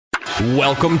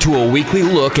Welcome to a weekly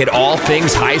look at all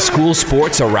things high school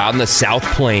sports around the South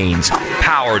Plains.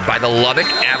 Powered by the Lubbock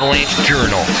Avalanche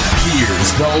Journal.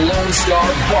 Here's the Lone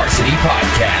Star Varsity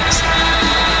Podcast.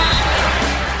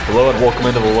 Hello and welcome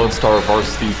into the Lone Star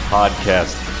Varsity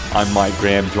Podcast. I'm Mike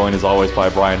Graham, joined as always by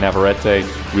Bryan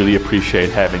Navarette. Really appreciate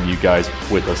having you guys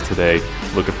with us today.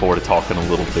 Looking forward to talking a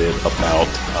little bit about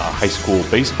high school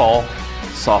baseball,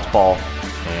 softball,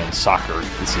 and soccer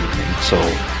this evening. So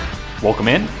welcome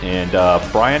in. And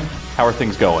Bryan, how are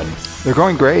things going? They're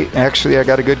going great. Actually, I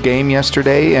got a good game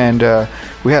yesterday, and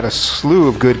we had a slew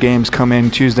of good games come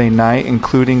in Tuesday night,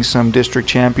 including some district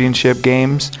championship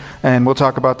games. And we'll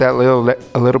talk about that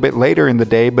a little bit later in the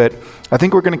day, but I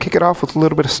think we're going to kick it off with a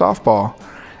little bit of softball.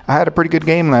 I had a pretty good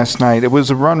game last night. It was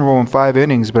a run rule in 5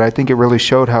 innings, but I think it really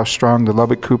showed how strong the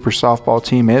Lubbock Cooper softball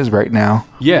team is right now.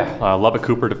 Yeah, Lubbock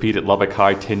Cooper defeated Lubbock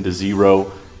High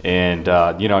 10-0. And,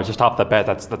 just off the bat,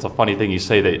 that's a funny thing you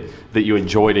say that you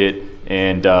enjoyed it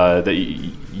and that,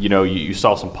 you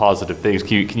saw some positive things.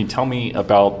 Can you tell me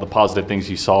about the positive things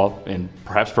you saw, and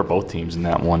perhaps for both teams in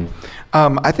that one?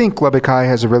 I think Lubbock High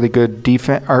has a really good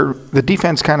defense. The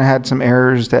defense kind of had some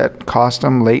errors that cost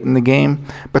them late in the game,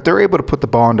 but they're able to put the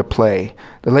ball into play.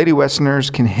 The Lady Westerners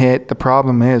can hit. The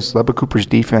problem is Lubbock Cooper's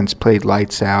defense played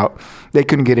lights out. They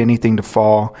couldn't get anything to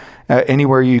fall.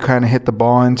 Anywhere you kind of hit the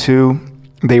ball into,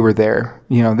 they were there.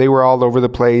 They were all over the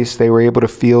place. They were able to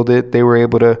field it. They were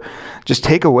able to just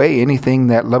take away anything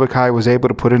that Lubbock High was able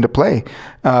to put into play.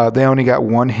 They only got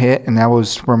one hit, and that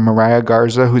was from Mariah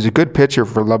Garza, who's a good pitcher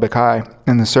for Lubbock High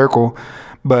in the circle.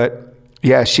 But,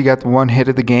 yeah, she got the one hit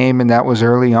of the game, and that was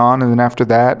early on. And then after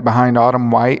that, behind Autumn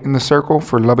White in the circle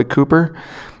for Lubbock Cooper,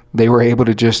 they were able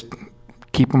to just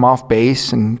keep them off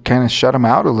base and kind of shut them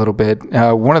out a little bit.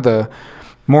 One of the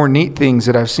more neat things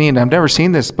that I've never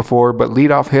seen this before, but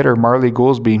leadoff hitter Marley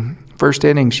Goolsby, first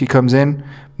inning, she comes in,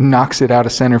 knocks it out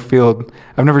of center field.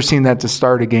 I've never seen that to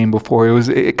start a game before.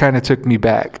 It kind of took me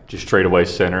back. Just straightaway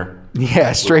center?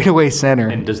 Yeah, straightaway center.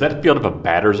 And does that field have a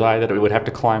batter's eye that it would have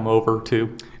to climb over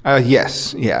to?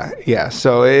 Yes, yeah.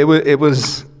 So it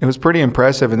was pretty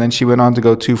impressive, and then she went on to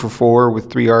go 2 for 4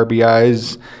 with 3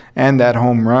 RBIs and that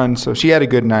home run. So she had a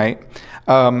good night.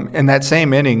 In that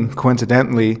same inning,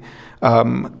 coincidentally,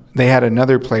 they had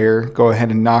another player go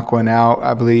ahead and knock one out.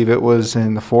 I believe it was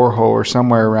in the 4-hole or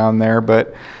somewhere around there.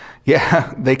 But,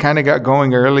 yeah, they kind of got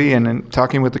going early, and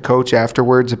talking with the coach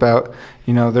afterwards about,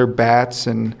 their bats.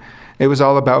 And it was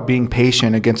all about being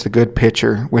patient against a good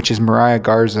pitcher, which is Mariah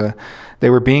Garza. They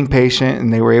were being patient,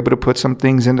 and they were able to put some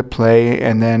things into play,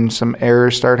 and then some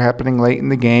errors started happening late in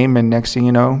the game. And next thing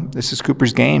you know, this is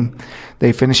Cooper's game.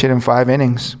 They finish it in 5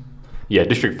 innings. Yeah,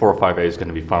 District 405A is going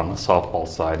to be fun on the softball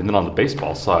side. And then on the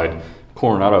baseball side,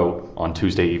 Coronado on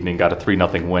Tuesday evening got a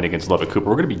 3-0 win against Lubbock Cooper.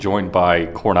 We're going to be joined by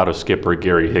Coronado skipper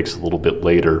Gary Hix a little bit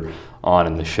later on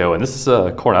in the show. And this is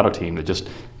a Coronado team that just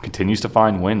continues to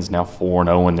find wins, now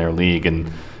 4-0 in their league.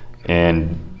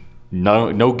 And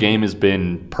no game has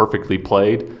been perfectly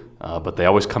played, but they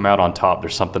always come out on top.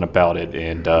 There's something about it.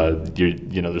 And,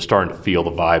 they're starting to feel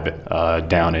the vibe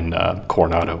down in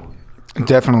Coronado.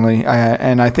 Definitely,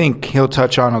 and I think he'll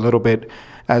touch on a little bit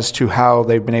as to how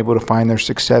they've been able to find their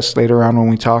success later on when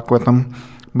we talk with them.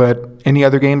 But any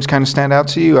other games kind of stand out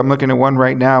to you? I'm looking at one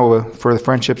right now for the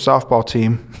Friendship softball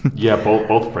team. Yeah,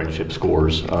 both Friendship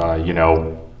scores.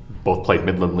 Both played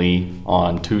Midland Lee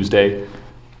on Tuesday.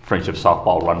 Friendship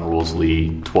softball run rules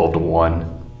lead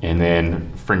 12-1, and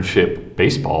then Friendship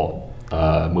baseball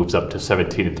moves up to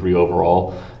 17-3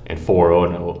 overall. And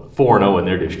 4-0 in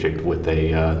their district with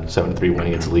a 7-3 win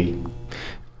against Lee.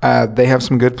 They have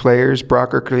some good players.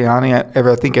 Brock Ercoliani,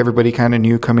 I think everybody kind of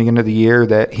knew coming into the year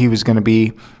that he was going to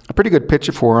be a pretty good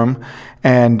pitcher for him.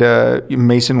 And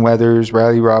Mason Weathers,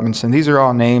 Riley Robinson, these are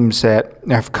all names that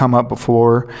have come up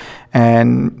before,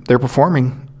 and they're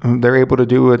performing. They're able to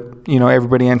do what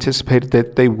everybody anticipated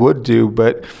that they would do.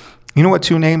 But you know what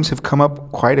 2 names have come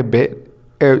up quite a bit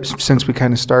since we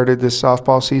kind of started this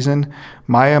softball season?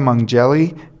 Maya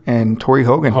Mangeli and Tori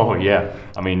Hogan. Oh yeah,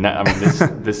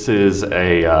 this is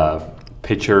a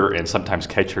pitcher and sometimes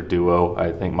catcher duo.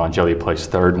 I think Mangeli plays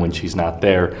third when she's not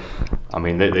there.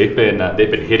 They've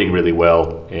been hitting really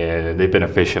well, and they've been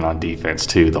efficient on defense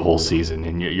too the whole season.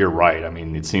 And you're right.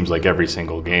 It seems like every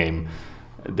single game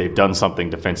they've done something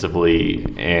defensively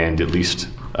and at least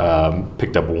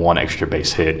picked up 1 extra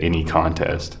base hit any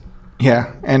contest.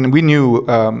 Yeah, and we knew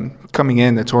coming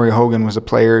in that Tori Hogan was a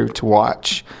player to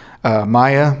watch.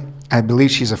 Maya, I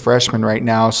believe she's a freshman right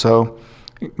now, so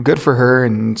good for her,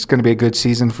 and it's going to be a good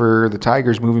season for the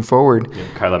Tigers moving forward. Yeah,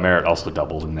 Kyla Merritt also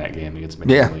doubled in that game against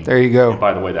McKinley. Yeah, there you go. And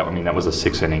by the way, that was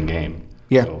a 6-inning game.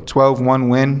 Yeah, 12-1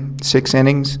 win, 6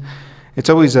 innings. it's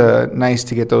always nice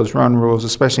to get those run rules,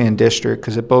 especially in district,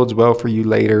 because it bodes well for you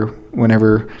later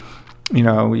whenever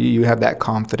you have that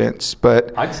confidence.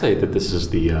 But I'd say that this is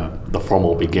the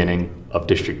formal beginning of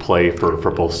district play for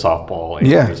both softball and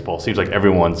baseball. It seems like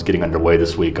everyone's getting underway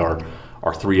this week.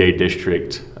 Our 3A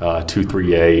district, 2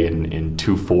 3A and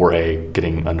 2 4A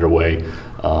getting underway.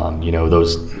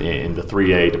 Those in the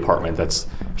 3A department, that's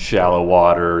shallow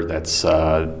water, that's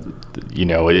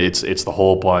it's the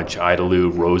whole bunch,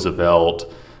 Idalou,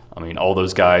 Roosevelt. I mean, all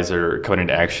those guys are coming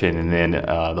into action. And then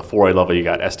the 4A level, you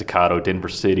got Estacado, Denver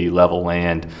City, Level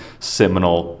Land,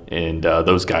 Seminole, and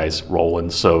those guys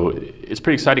rolling. So it's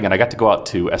pretty exciting. And I got to go out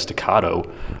to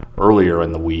Estacado earlier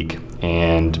in the week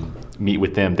and meet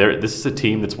with them. This is a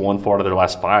team that's won 4 out of their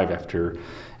last 5 after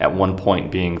at one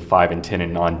point being 5-10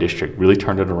 in non-district. Really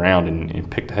turned it around and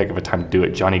picked a heck of a time to do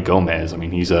it. Johnny Gomez, I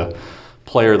mean, he's a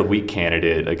player of the week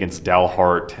candidate against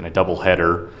Dalhart in a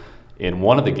doubleheader. In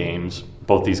one of the games,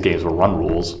 both these games were run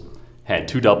rules, had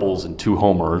 2 doubles and 2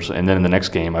 homers, and then in the next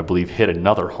game, I believe, hit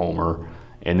another homer,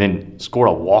 and then scored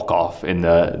a walk-off in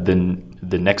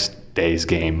the next day's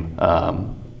game.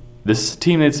 This is a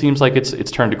team that seems like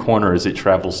it's turned a corner as it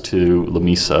travels to La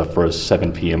Mesa for a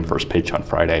 7 p.m. first pitch on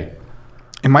Friday.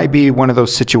 It might be one of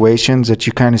those situations that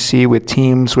you kind of see with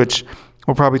teams, which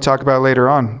we'll probably talk about later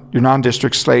on. Your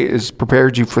non-district slate has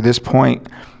prepared you for this point,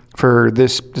 for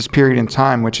this period in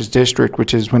time, which is district,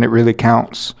 which is when it really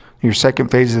counts. Your second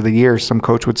phase of the year, some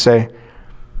coach would say.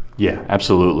 Yeah,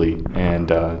 absolutely. And,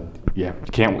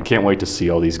 can't wait to see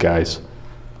all these guys.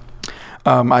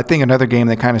 I think another game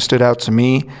that kind of stood out to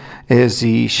me is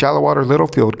the Shallowater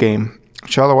Littlefield game.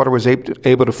 Shallowater was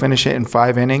able to finish it in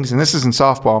 5 innings, and this is in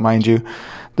softball, mind you.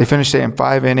 They finished it in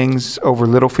 5 innings over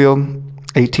Littlefield,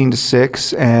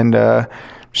 18-6, and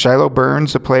Shiloh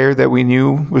Burns, a player that we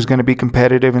knew was going to be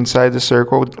competitive inside the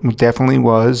circle, definitely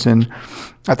was. And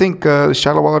I think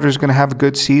Shallowater is going to have a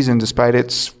good season despite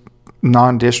its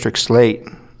non-district slate.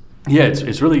 Yeah,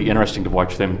 it's really interesting to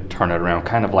watch them turn it around,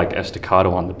 kind of like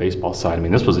Estacado on the baseball side. I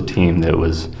mean, this was a team that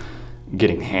was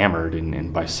getting hammered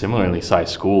and by similarly sized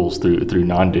schools through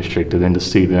non-district, and then to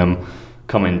see them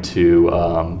come into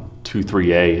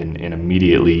 2-3A and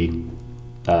immediately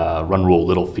run rule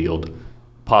Littlefield,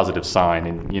 positive sign.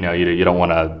 And you don't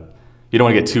want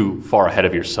to get too far ahead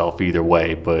of yourself either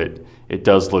way, but it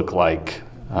does look like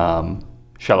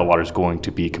Shallowater is going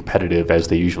to be competitive as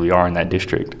they usually are in that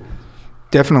district.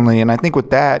 Definitely, and I think with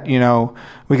that,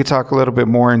 we could talk a little bit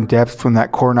more in depth from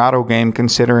that Coronado game,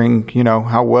 considering,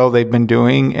 how well they've been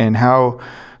doing and how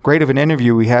great of an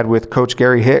interview we had with Coach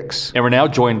Gary Hix. And we're now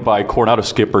joined by Coronado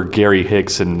skipper Gary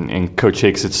Hix. And Coach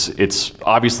Hix, it's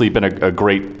obviously been a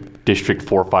great District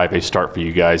 4-5A start for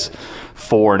you guys.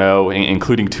 4-0,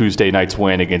 including Tuesday night's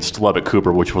win against Lubbock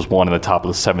Cooper, which was won in the top of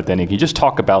the 7th inning. Can you just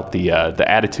talk about the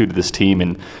attitude of this team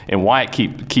and why it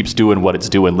keeps doing what it's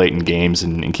doing late in games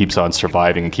and keeps on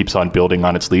surviving and keeps on building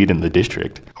on its lead in the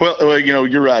district? Well,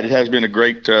 you're right. It has been a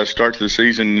great start to the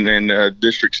season and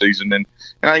district season, and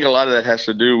I think a lot of that has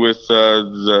to do with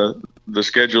the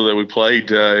schedule that we played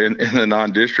in the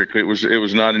non-district. It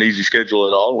was not an easy schedule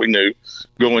at all. We knew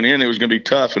going in it was going to be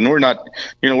tough, and we're not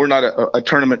a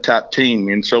tournament type team,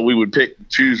 and so we would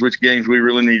choose which games we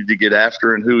really needed to get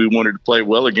after and who we wanted to play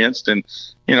well against, and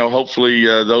hopefully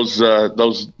those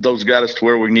got us to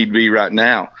where we need to be right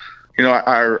now.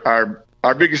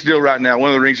 Our biggest deal right now,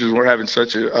 one of the reasons we're having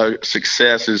such a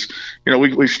success is,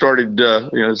 we started,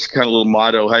 it's kind of a little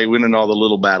motto, hey, winning all the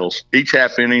little battles. Each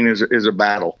half inning is a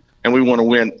battle, and we want to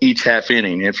win each half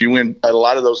inning. If you win a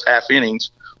lot of those half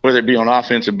innings, whether it be on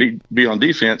offense or be on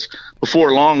defense,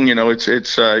 before long,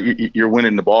 you're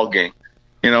winning the ball game.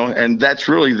 And that's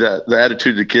really the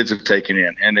attitude the kids have taken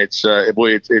in, and it's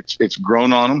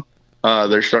grown on them.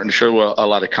 They're starting to show a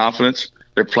lot of confidence.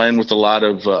 They're playing with a lot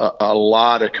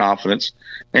of confidence,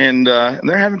 and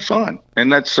they're having fun.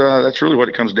 And that's really what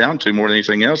it comes down to more than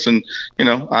anything else. And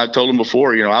I told them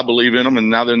before, I believe in them, and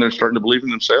now they're starting to believe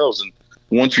in themselves. And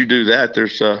once you do that,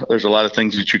 there's a lot of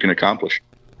things that you can accomplish.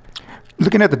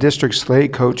 Looking at the district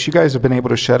slate, Coach, you guys have been able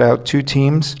to shut out 2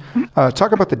 teams.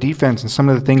 Talk about the defense and some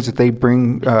of the things that they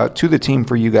bring to the team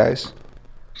for you guys.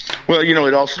 Well,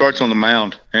 it all starts on the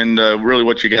mound, and really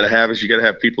what you got to have is you got to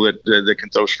have people that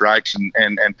can throw strikes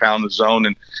and pound the zone,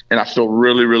 and I feel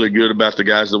really, really good about the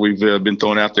guys that we've been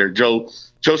throwing out there.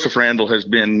 Joseph Randall has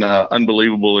been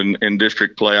unbelievable in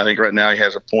district play. I think right now he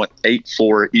has a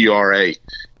 .84 ERA,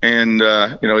 And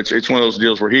it's one of those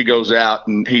deals where he goes out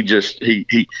and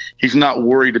he's not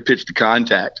worried to pitch the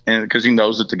contact, and because he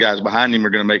knows that the guys behind him are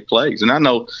going to make plays. And I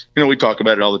know, we talk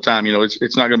about it all the time.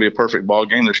 It's not going to be a perfect ball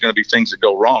game. There's going to be things that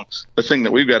go wrong. The thing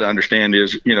that we've got to understand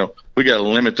is, we got to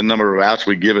limit the number of outs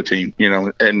we give a team.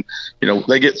 And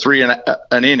they get three in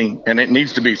an inning, and it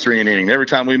needs to be three an inning. Every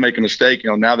time we make a mistake,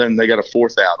 now then they got a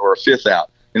fourth out or a fifth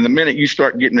out. And the minute you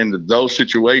start getting into those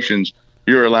situations,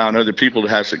 you're allowing other people to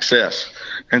have success.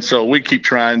 And so we keep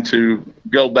trying to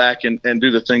go back and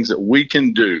do the things that we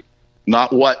can do,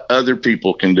 not what other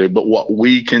people can do, but what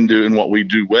we can do and what we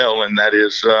do well. And that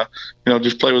is,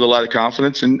 just play with a lot of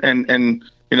confidence and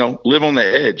live on the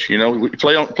edge.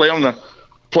 Play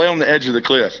on the edge of the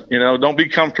cliff. Don't be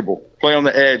comfortable. Play on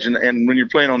the edge. And when you're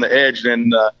playing on the edge,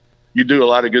 then you do a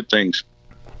lot of good things.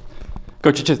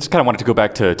 Coach, I just kind of wanted to go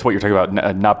back to what you're talking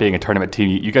about, not being a tournament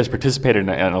team. You guys participated in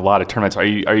a lot of tournaments. Are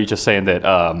you just saying that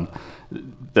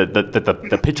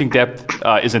the pitching depth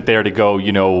isn't there to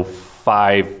go,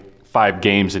 five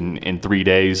games in 3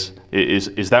 days?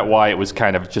 Is that why it was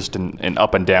kind of just an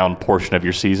up and down portion of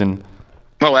your season?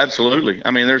 Oh, absolutely.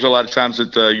 I mean, there's a lot of times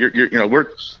that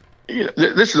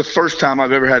this is the first time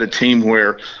I've ever had a team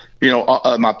where,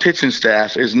 my pitching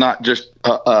staff is not just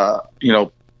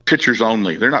pitchers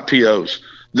only. They're not POs.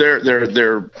 They're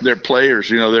players.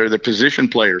 They're position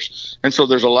players. And so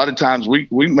there's a lot of times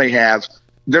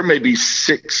there may be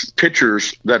 6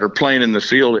 pitchers that are playing in the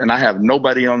field, and I have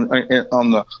nobody on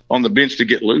the bench to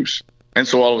get loose. And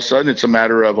so all of a sudden it's a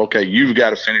matter of, okay, you've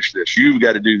got to finish this. You've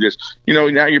got to do this.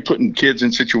 Now you're putting kids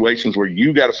in situations where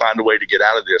you got to find a way to get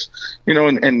out of this.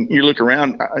 And you look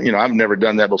around, I've never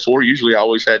done that before. Usually I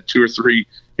always had 2 or 3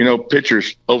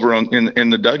 pitchers over in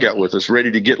the dugout with us,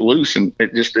 ready to get loose, and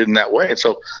it just isn't that way. And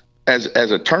so, as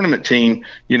a tournament team,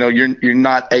 you're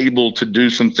not able to do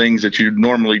some things that you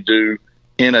normally do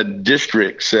in a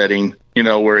district setting.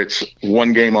 Where it's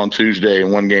one game on Tuesday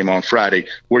and one game on Friday,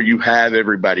 where you have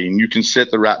everybody and you can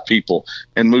set the right people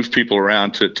and move people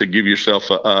around to give yourself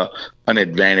an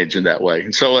advantage in that way.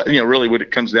 And so, really what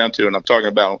it comes down to, and I'm talking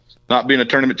about not being a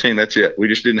tournament team, that's it. We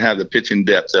just didn't have the pitching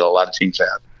depth that a lot of teams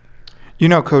have.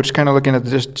 Coach, kind of looking at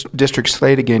the district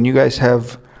slate again, you guys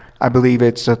have, I believe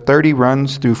it's 30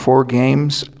 runs through 4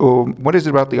 games. What is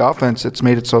it about the offense that's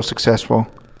made it so successful?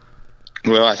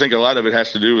 Well, I think a lot of it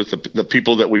has to do with the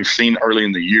people that we've seen early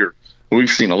in the year. We've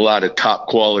seen a lot of top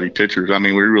quality pitchers. I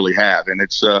mean, we really have. And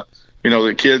it's,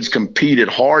 the kids competed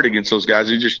hard against those guys.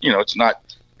 It just,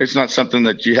 it's not something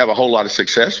that you have a whole lot of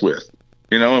success with.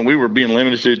 And we were being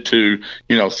limited to,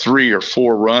 3 or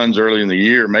 4 runs early in the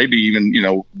year, maybe even,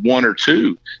 1 or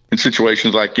 2 in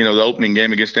situations like, the opening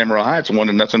game against Amarillo Heights, a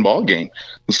 1-0 ball game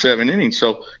in 7 innings.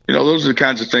 So, those are the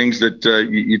kinds of things that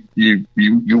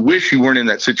you wish you weren't in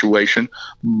that situation.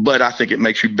 But I think it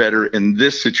makes you better in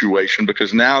this situation,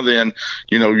 because now then,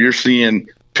 you're seeing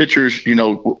pitchers,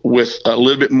 with a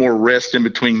little bit more rest in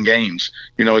between games.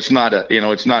 It's not a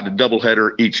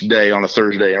doubleheader each day on a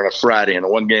Thursday or a Friday and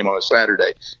one game on a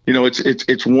Saturday.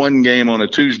 It's one game on a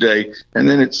Tuesday, and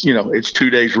then it's 2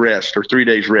 days rest or 3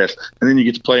 days rest, and then you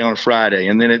get to play on a Friday,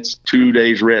 and then it's 2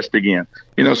 days rest again.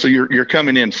 So you're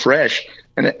coming in fresh,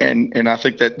 and I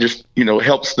think that just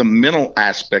helps the mental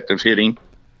aspect of hitting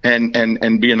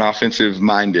and being offensive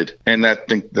minded, and I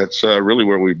think that's really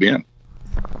where we've been.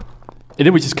 And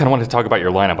then we just kind of wanted to talk about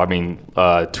your lineup. I mean,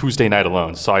 Tuesday night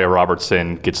alone, Sawyer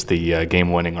Robertson gets the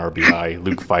game-winning RBI.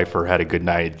 Luke Pfeiffer had a good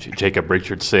night. Jacob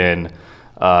Richardson.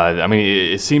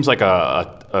 It seems like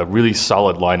a really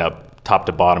solid lineup, top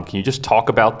to bottom. Can you just talk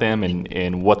about them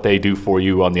and what they do for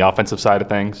you on the offensive side of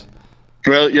things?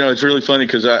 Well, it's really funny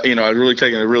because I was really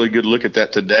taking a really good look at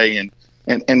that today,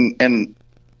 and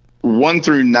 1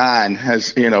 through 9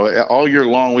 has, all year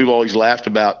long we've always laughed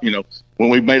about, when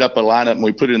we made up a lineup and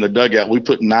we put it in the dugout, we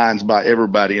put 9s by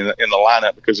everybody in the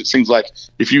lineup, because it seems like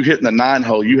if you hit in the 9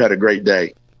 hole, you had a great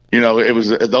day. It was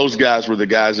those guys were the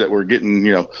guys that were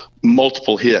getting,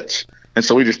 multiple hits. And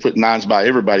so we just put 9s by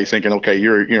everybody, thinking, okay,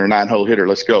 you're a 9-hole hitter.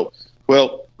 Let's go.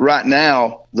 Well, right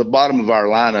now, the bottom of our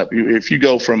lineup, if you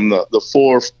go from the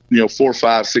 4,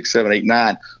 5, 6, 7, 8,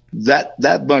 9,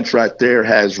 that bunch right there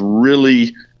has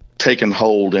really taken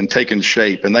hold and taken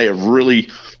shape, and they have really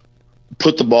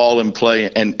put the ball in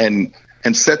play and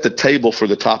set the table for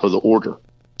the top of the order.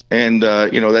 And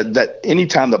that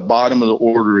anytime the bottom of the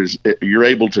order you're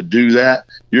able to do that,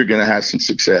 you're going to have some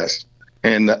success.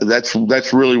 And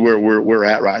that's really where we're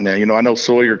at right now. I know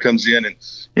Sawyer comes in and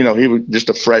he was just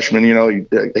a freshman.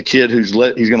 A kid he's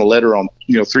going to letter on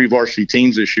 3 varsity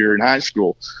teams this year in high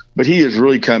school. But he has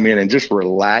really come in and just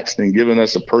relaxed and given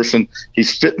us a person.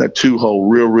 He's fitting a 2-hole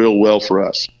real well for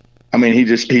us. I mean, he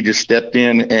just stepped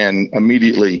in and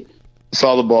immediately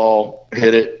saw the ball,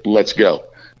 hit it, let's go.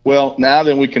 Well, now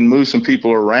then we can move some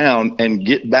people around and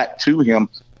get back to him.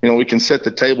 We can set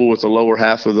the table with the lower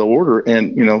half of the order,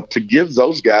 and to give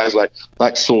those guys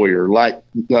like Sawyer, like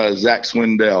Zach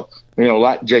Swindell,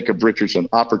 like Jacob Richardson,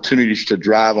 opportunities to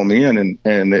drive them in,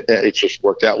 and it just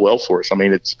worked out well for us. I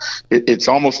mean, it's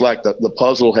almost like the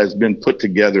puzzle has been put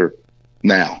together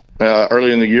now.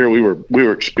 Early in the year, we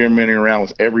were experimenting around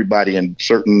with everybody in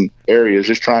certain areas,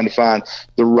 just trying to find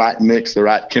the right mix, the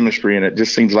right chemistry, and it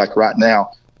just seems like right now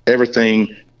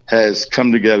everything has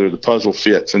come together. The puzzle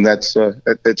fits, and that's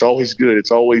it's always good.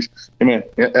 It's always,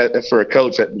 for a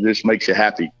coach, that just makes you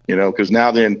happy, because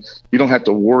now then you don't have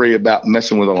to worry about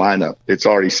messing with a lineup. It's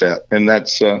already set, and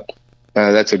that's a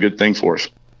good thing for us.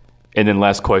 And then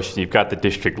last question, you've got the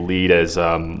district lead as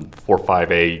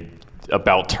 4-5A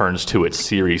about turns to its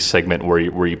series segment where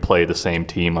you play the same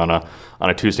team on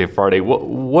a Tuesday and Friday.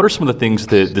 What are some of the things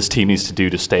that this team needs to do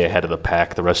to stay ahead of the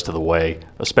pack the rest of the way,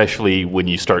 especially when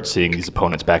you start seeing these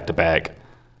opponents back to back?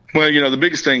 Well, the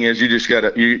biggest thing is you just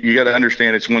gotta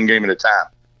understand it's one game at a time.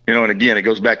 And again, it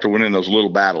goes back to winning those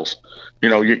little battles.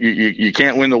 You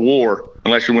can't win the war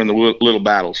unless you win the little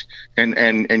battles,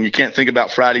 and you can't think about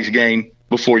Friday's game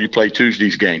before you play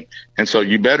Tuesday's game. And so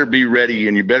you better be ready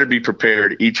and you better be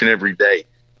prepared each and every day.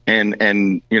 And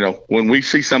when we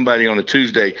see somebody on a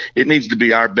Tuesday, it needs to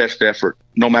be our best effort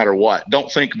no matter what. Don't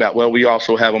think about, well, we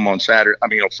also have them on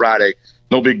Friday.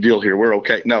 No big deal here. We're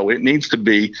okay. No, it needs to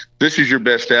be, this is your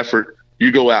best effort.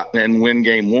 You go out and win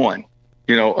game one,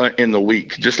 in the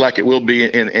week, just like it will be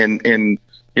in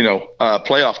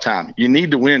playoff time. You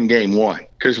need to win game one,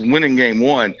 because winning game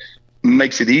one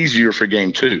makes it easier for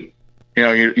game two.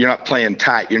 You're not playing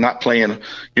tight. You're not playing,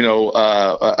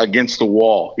 against the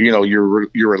wall. You're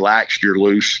relaxed. You're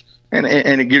loose, and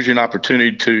it gives you an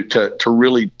opportunity to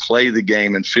really play the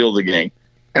game and feel the game.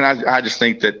 And I just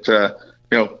think that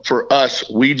for us,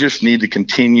 we just need to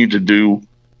continue to do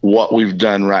what we've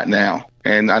done right now.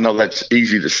 And I know that's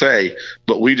easy to say,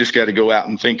 but we just got to go out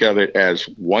and think of it as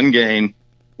one game,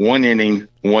 one inning,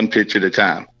 one pitch at a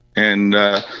time. And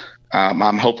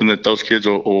I'm hoping that those kids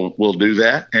will do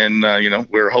that, and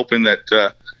we're hoping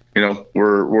that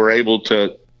we're able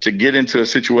to get into a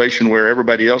situation where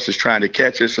everybody else is trying to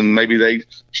catch us, and maybe they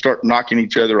start knocking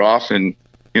each other off and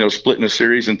splitting a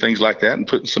series and things like that, and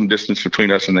putting some distance between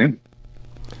us and them.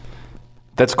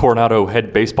 That's Coronado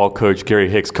head baseball coach Gary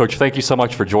Hix. Coach, thank you so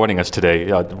much for joining us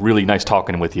today. Really nice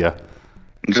talking with you.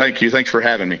 Thank you. Thanks for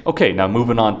having me. Okay, now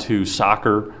moving on to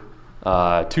soccer.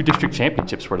 2 district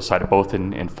championships were decided, both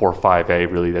in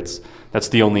 4-5A. Really, that's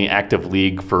the only active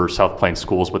league for South Plains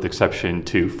schools, with exception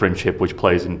to Friendship, which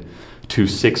plays in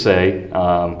 2-6A.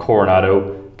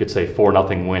 Coronado gets a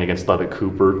 4-0 win against Lubbock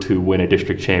Cooper to win a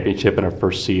district championship and our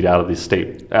first seed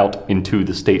out into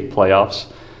the state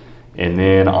playoffs. And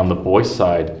then on the boys'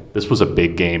 side, this was a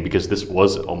big game because this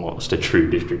was almost a true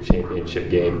district championship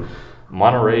game.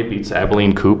 Monterey beats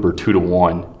Abilene Cooper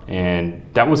 2-1, and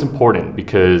that was important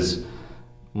because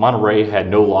Monterey had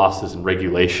no losses in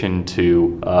regulation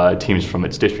to teams from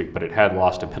its district, but it had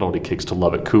lost in penalty kicks to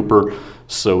Lubbock Cooper.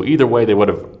 So either way, they would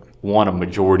have won a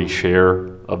majority share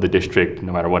of the district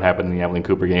no matter what happened in the Abilene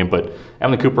Cooper game. But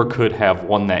Abilene Cooper could have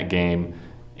won that game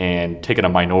and taken a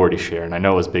minority share. And I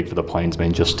know it was big for the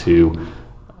Plainsmen just to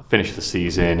finish the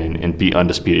season and be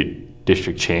undisputed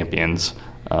district champions.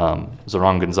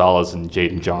 Zoran Gonzalez and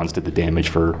Jaden Johns did the damage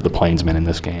for the Plainsmen in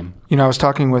this game. I was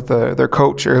talking with their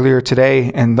coach earlier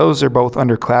today, and those are both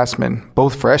underclassmen,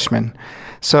 both freshmen.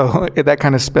 So that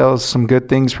kind of spells some good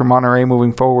things for Monterey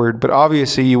moving forward. But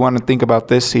obviously you want to think about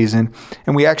this season.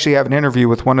 And we actually have an interview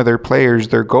with one of their players,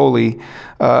 their goalie,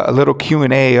 a little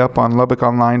Q&A up on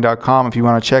LubbockOnline.com. If you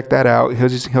want to check that out,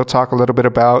 he'll talk a little bit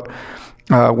about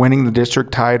winning the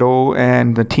district title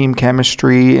and the team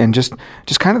chemistry and just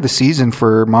kind of the season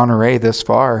for Monterey this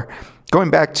far.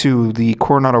 Going back to the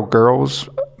Coronado girls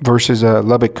versus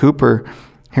Lubbock Cooper,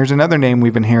 here's another name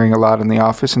we've been hearing a lot in the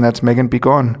office, and that's Megan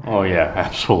Picon. Oh, yeah,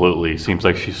 absolutely. Seems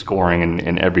like she's scoring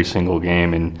in every single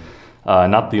game, and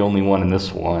not the only one in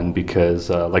this one because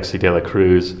Lexi De La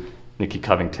Cruz, Nikki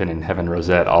Covington, and Heaven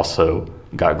Rosette also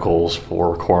got goals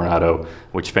for Coronado,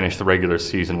 which finished the regular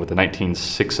season with a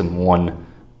 19-6-1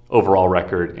 overall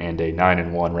record and a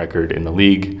 9-1 record in the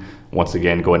league. Once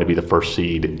again, going to be the first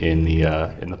seed in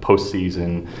the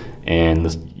postseason, and the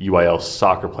UIL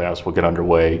soccer playoffs will get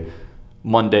underway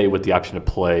Monday with the option to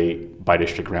play by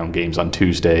district round games on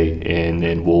Tuesday, and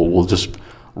then we'll just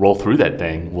roll through that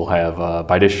thing. We'll have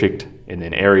by district and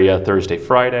then area Thursday,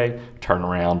 Friday,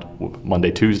 turnaround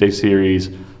Monday, Tuesday series,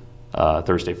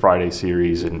 Thursday, Friday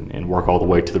series and work all the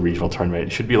way to the regional tournament.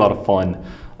 It should be a lot of fun.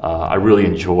 I really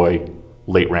enjoy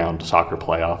late round soccer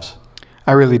playoffs.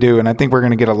 I really do, and I think we're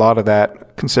going to get a lot of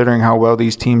that considering how well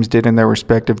these teams did in their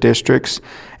respective districts,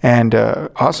 and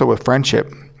also with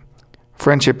Friendship.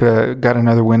 Friendship got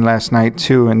another win last night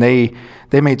too, and they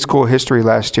made school history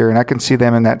last year, and I can see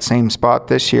them in that same spot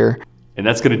this year. And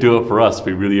that's going to do it for us.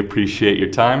 We really appreciate your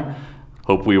time.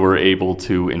 Hope we were able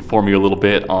to inform you a little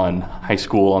bit on high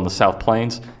school on the South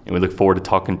Plains, and we look forward to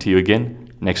talking to you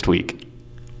again next week.